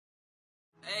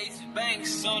Ace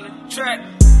Banks on the track.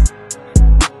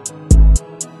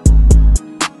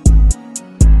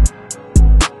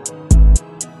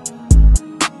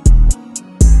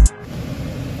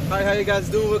 Hi, how you guys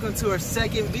doing? Welcome to our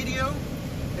second video.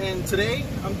 And today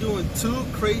I'm doing two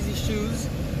crazy shoes.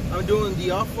 I'm doing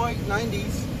the Off-White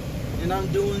 90s and I'm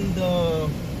doing the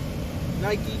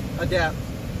Nike Adapt.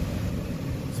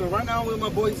 So right now I'm with my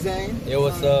boy Zane. Yo,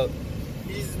 what's up?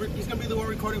 He's gonna be the one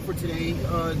recording for today.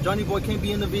 Johnny Boy can't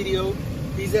be in the video.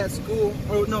 He's at school.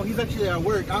 Oh no, he's actually at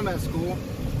work. I'm at school.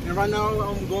 And right now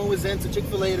I'm going with Zen to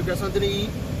Chick-fil-A to grab something to eat.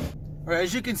 Alright,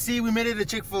 as you can see, we made it to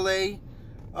Chick-fil-A.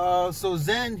 So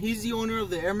Zen, he's the owner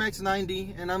of the Air Max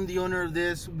 90 and I'm the owner of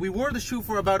this. We wore the shoe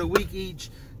for about a week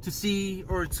each to see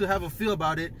or to have a feel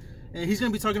about it. And he's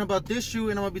gonna be talking about this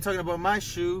shoe and I'm gonna be talking about my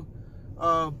shoe.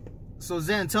 So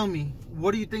Zen, tell me,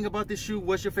 what do you think about this shoe?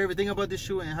 What's your favorite thing about this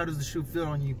shoe and how does the shoe feel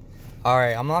on you?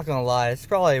 Alright, I'm not gonna lie, it's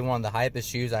probably one of the hypest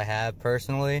shoes I have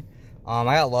personally. I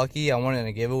got lucky, I won it in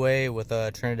a giveaway with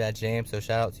Trinidad James, so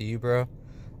shout out to you, bro.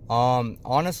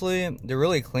 Honestly, they're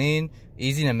really clean,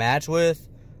 easy to match with,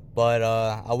 but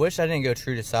I wish I didn't go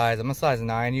true to size. I'm a size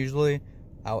 9 usually.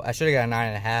 I should have got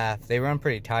a 9.5. They run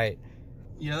pretty tight.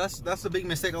 Yeah, that's a big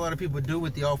mistake a lot of people do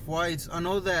with the Off-Whites. I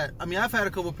know that, I mean, I've had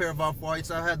a couple pair of Off-Whites.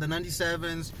 I had the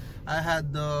 97s, I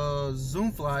had the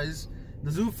Zoom Flies. The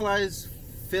Zoom Flies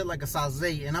fit like a size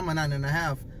 8 and I'm a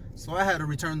 9.5. So I had to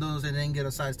return those and then get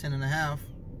a size 10.5.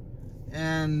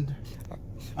 And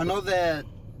I know that,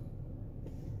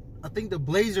 I think the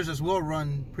Blazers as well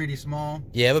run pretty small.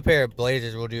 Yeah, I have a pair of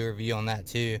Blazers. We'll do a review on that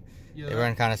too. Yeah, they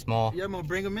run kind of small. Yeah, I'm gonna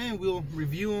bring them in. We'll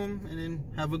review them and then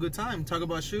have a good time. Talk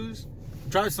about shoes.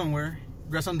 Drive somewhere.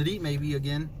 Grab something to eat maybe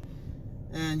again.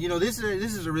 And you know, this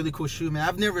is a really cool shoe, man.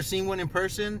 I've never seen one in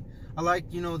person. I like,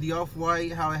 you know, the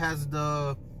Off-White, how it has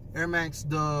the Air Max,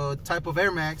 the type of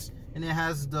Air Max, and it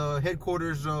has the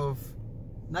headquarters of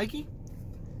Nike.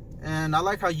 And I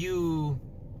like how you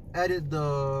added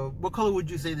the, what color would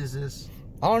you say this is?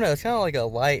 I don't know, it's kind of like a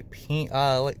light pink,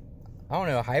 like, I don't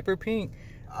know, hyper pink.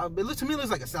 To me, it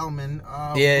looks like a salmon.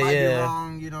 Yeah, might yeah. be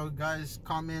wrong, you know, guys,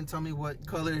 comment, tell me what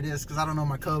color it is, because I don't know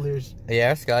my colors.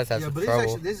 Yeah, us guys have some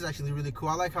trouble. This is actually really cool.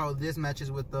 I like how this matches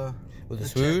with the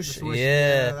swoosh.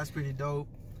 Yeah, that's pretty dope.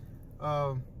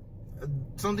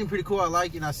 Something pretty cool I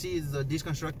like and I see is the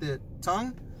deconstructed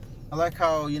tongue. I like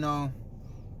how, you know,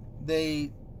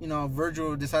 they, you know,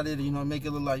 Virgil decided to, you know, make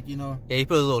it look like, you know. Yeah, he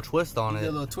put a little twist on it. He did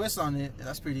a little twist on it.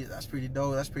 That's pretty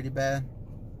dope. That's pretty bad.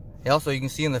 Also, you can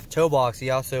see in the toe box,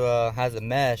 he also has a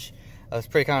mesh. It's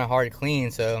pretty kind of hard to clean,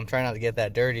 so I'm trying not to get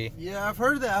that dirty. Yeah, I've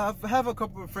heard that. I have a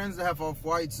couple of friends that have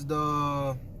Off-Whites.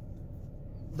 I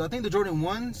think the Jordan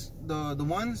 1s, the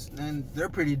ones, and they're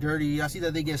pretty dirty. I see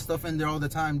that they get stuff in there all the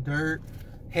time, dirt,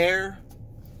 hair,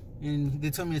 and they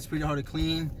tell me it's pretty hard to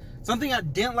clean. Something I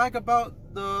didn't like about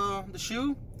the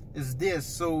shoe is this.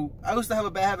 So I used to have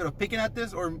a bad habit of picking at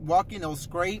this or walking, it'll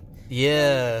scrape.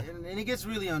 Yeah. And it gets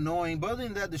really annoying. But other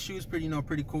than that, the shoe is pretty, you know,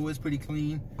 pretty cool. It's pretty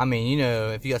clean. I mean, you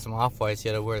know, if you got some Off-Whites,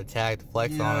 you gotta wear the tag to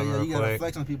flex on them real quick. You gotta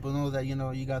flex on people, know that, you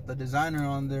know, you got the designer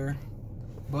on there.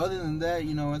 But other than that,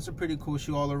 you know, it's a pretty cool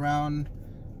shoe all around.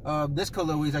 This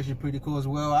colorway is actually pretty cool as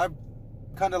well. I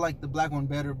kind of like the black one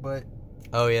better, but...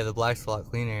 Oh yeah, the black's a lot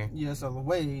cleaner. Yeah, it's a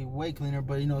way cleaner.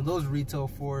 But, you know, those resell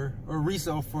for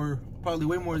probably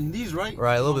way more than these, right?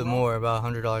 Right, a little bit more, about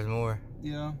 $100 more.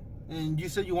 Yeah. And you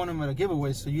said you want them at a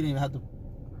giveaway, so you didn't even have to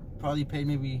probably pay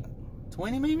maybe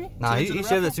 20 maybe? Nah, he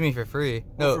showed it to me for free.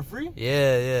 Oh, for free?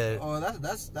 Yeah, yeah. Oh,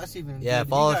 that's even yeah,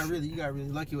 good. You got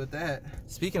really lucky with that.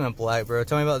 Speaking of black, bro,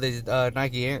 tell me about these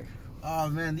Nike Air. Oh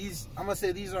man, I'm gonna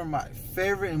say these are my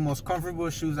favorite and most comfortable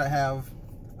shoes I have.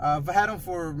 I've had them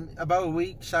for about a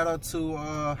week. Shout out to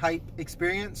Hype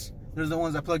Experience. They're the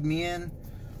ones that plugged me in.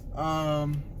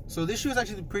 So this shoe is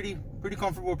actually pretty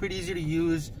comfortable, pretty easy to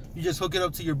use. You just hook it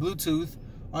up to your Bluetooth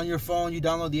on your phone. You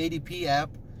download the ADP app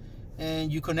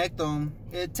and you connect them.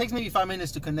 It takes maybe 5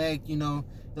 minutes to connect. You know,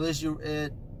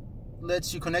 it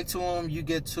lets you connect to them. You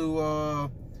get to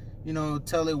you know,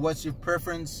 tell it what's your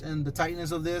preference and the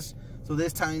tightness of this. So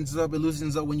this tightens up, it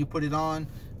loosens up when you put it on.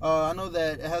 I know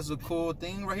that it has a cool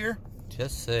thing right here.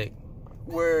 Just sick.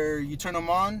 Where you turn them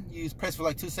on, you press for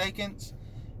like 2 seconds.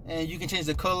 And you can change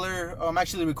the color. I'm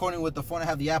actually recording with the phone. I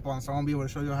have the app on, so I won't be able to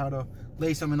show you how to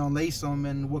lace them and unlace them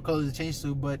and what colors to change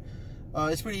to. But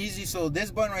it's pretty easy. So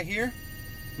this button right here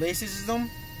laces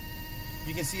them.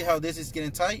 You can see how this is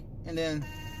getting tight, and then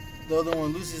the other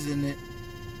one looses in it.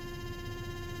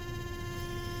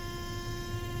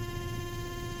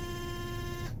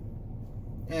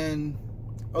 And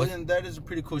other than that, it's a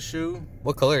pretty cool shoe.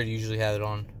 What color do you usually have it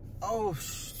on? Oh,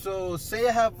 so say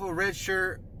I have a red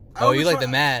shirt Oh, you like the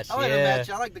match? I like yeah. the match.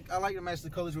 I like to match the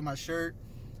colors with my shirt.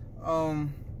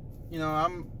 You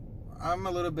know, I'm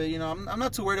a little bit. You know, I'm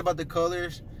not too worried about the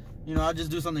colors. You know, I'll just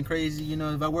do something crazy. You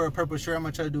know, if I wear a purple shirt, I'm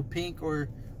gonna try to do pink or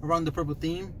around the purple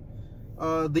theme.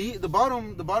 The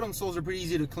bottom soles are pretty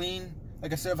easy to clean.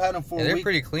 Like I said, I've had them for a week. They're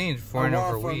pretty clean for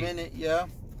a minute, yeah.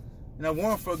 And I've worn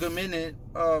them for a good minute.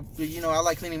 You know, I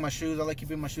like cleaning my shoes. I like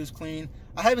keeping my shoes clean.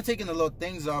 I haven't taken the little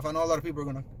things off. I know a lot of people are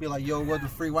gonna be like, "Yo, what the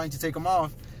freak? Why didn't you take them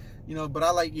off?" You know, but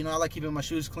I like keeping my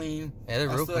shoes clean. Yeah, they're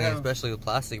real clean, especially with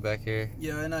plastic back here.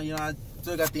 Yeah, and I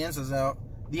still got the insides out.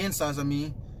 The insides of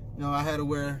me, you know, I had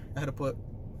to put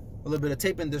a little bit of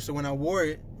tape in there so when I wore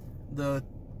it,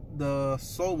 the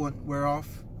sole wouldn't wear off.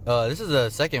 This is the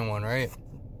second one, right?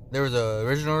 There was a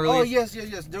original release. Oh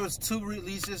yes. There was 2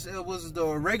 releases. It was the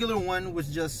regular one,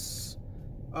 was just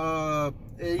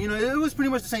you know, it was pretty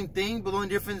much the same thing, but the only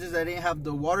difference is I didn't have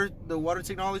the water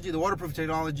technology, the waterproof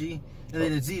technology, and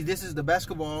then this is the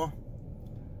basketball.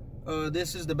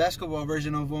 This is the basketball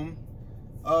version of them.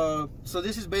 So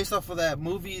this is based off of that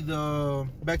movie, the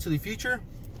Back to the Future.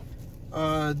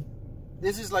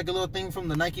 This is like a little thing from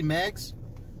the Nike Mags.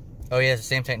 Oh yeah, it's the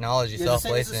same technology,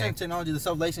 self-lacing. It's the same technology, the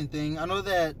self-lacing thing. I know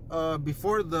that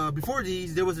before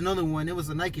these, there was another one. It was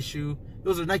a Nike shoe. It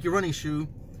was a Nike running shoe,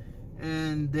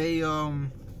 and they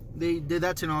did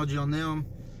that technology on them,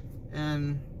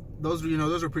 and those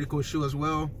are pretty cool shoe as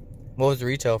well. What was the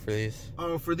retail for these?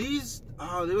 For these,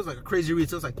 it was like a crazy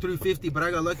retail. It was like $350, but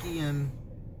I got lucky and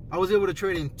I was able to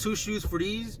trade in 2 shoes for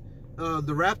these. The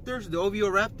Raptors, the OVO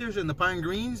Raptors, and the Pine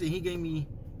Greens, and he gave me,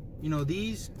 you know,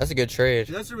 these. That's a good trade.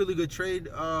 That's a really good trade.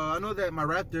 I know that my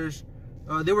Raptors,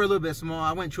 they were a little bit small.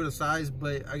 I went true to size,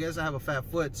 but I guess I have a fat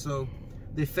foot, so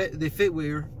they fit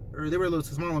weird, or they were a little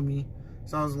too small on me.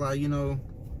 So I was like, you know,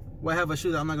 why have a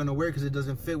shoe that I'm not gonna wear because it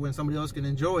doesn't fit when somebody else can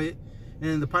enjoy it?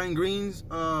 And the Pine Greens,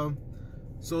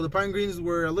 so the Pine Greens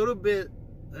were a little bit,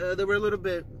 they were a little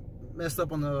bit messed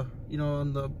up on the, you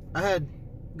know, I had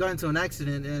got into an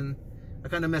accident and I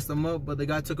kind of messed them up, but the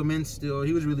guy took them in still.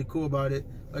 He was really cool about it.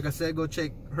 Like I said, go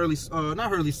check not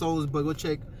Hurley Soles, but go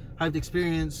check Hyped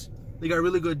Experience. They got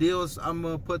really good deals. I'm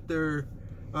gonna put their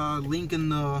link in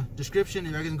the description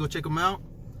and you can go check them out.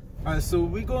 Alright, so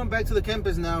we're going back to the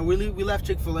campus now. We left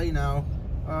Chick-fil-A now.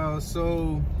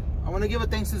 So I want to give a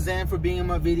thanks to Zan for being in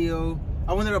my video.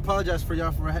 I wanted to apologize for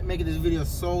y'all for making this video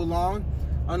so long.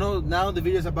 I know now the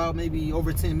video is about maybe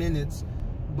over 10 minutes.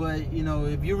 But, you know,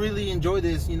 if you really enjoy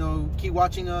this, you know, keep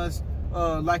watching us,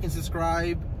 like and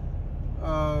subscribe,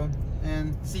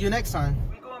 and see you next time.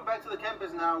 We're going back to the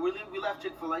campus now. We left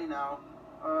Chick-fil-A now.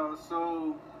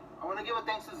 So I want to give a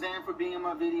thanks to Zan for being in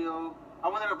my video. I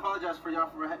wanted to apologize for y'all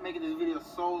for making this video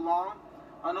so long.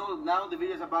 I know now the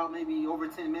video is about maybe over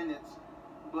 10 minutes.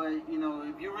 But, you know,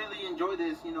 if you really enjoy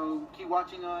this, you know, keep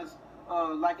watching us,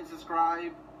 like and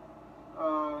subscribe,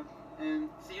 and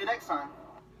see you next time.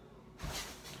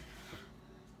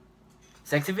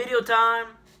 Sexy video time.